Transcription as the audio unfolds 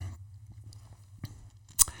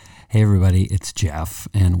Hey everybody, it's Jeff,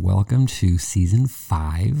 and welcome to Season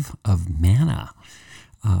 5 of Manna.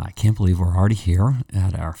 I can't believe we're already here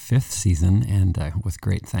at our 5th season, and with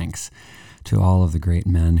great thanks to all of the great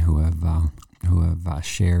men who have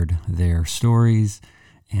shared their stories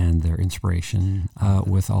and their inspiration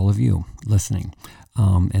with all of you listening.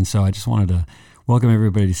 And so I just wanted to welcome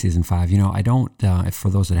everybody to Season 5. You know, I don't, for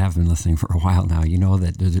those that have been listening for a while now, you know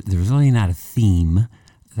that there's really not a theme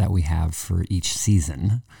that we have for each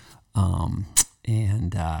season.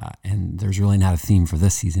 And there's really not a theme for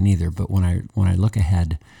this season either. But when I look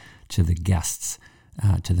ahead to the guests,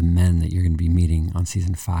 to the men that you're going to be meeting on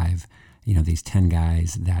Season 5, you know, these 10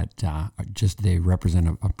 guys that they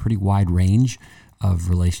represent a pretty wide range of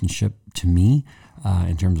relationship to me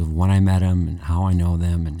in terms of when I met them and how I know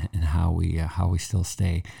them and how we still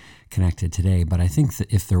stay connected today. But I think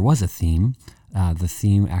that if there was a theme, the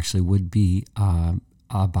theme actually would be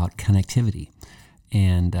about connectivity.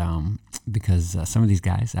 And because some of these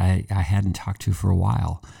guys I hadn't talked to for a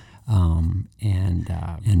while, and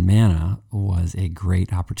Manna was a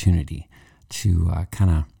great opportunity to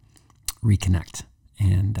kind of reconnect.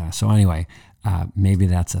 And so anyway, maybe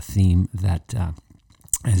that's a theme that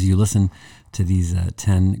as you listen to these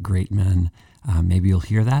 10 great men, maybe you'll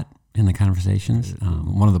hear that in the conversations.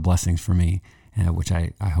 One of the blessings for me, which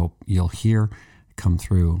I hope you'll hear come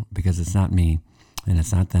through, because it's not me and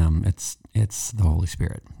it's not them, it's the Holy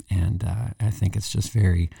Spirit. And I think it's just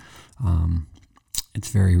very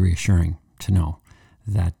reassuring to know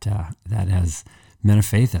that as men of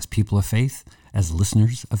faith, as people of faith, as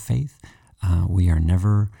listeners of faith, we are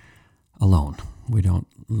never alone. We don't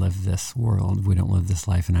live this world, we don't live this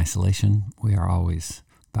life in isolation. We are always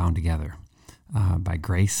bound together by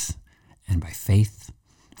grace and by faith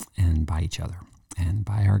and by each other and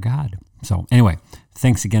by our God. So anyway,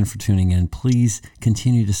 thanks again for tuning in. Please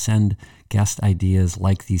continue to send guest ideas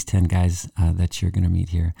like these 10 guys that you're going to meet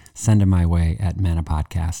here. Send them my way at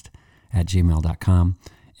mannapodcast@gmail.com,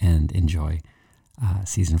 and enjoy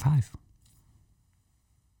Season 5.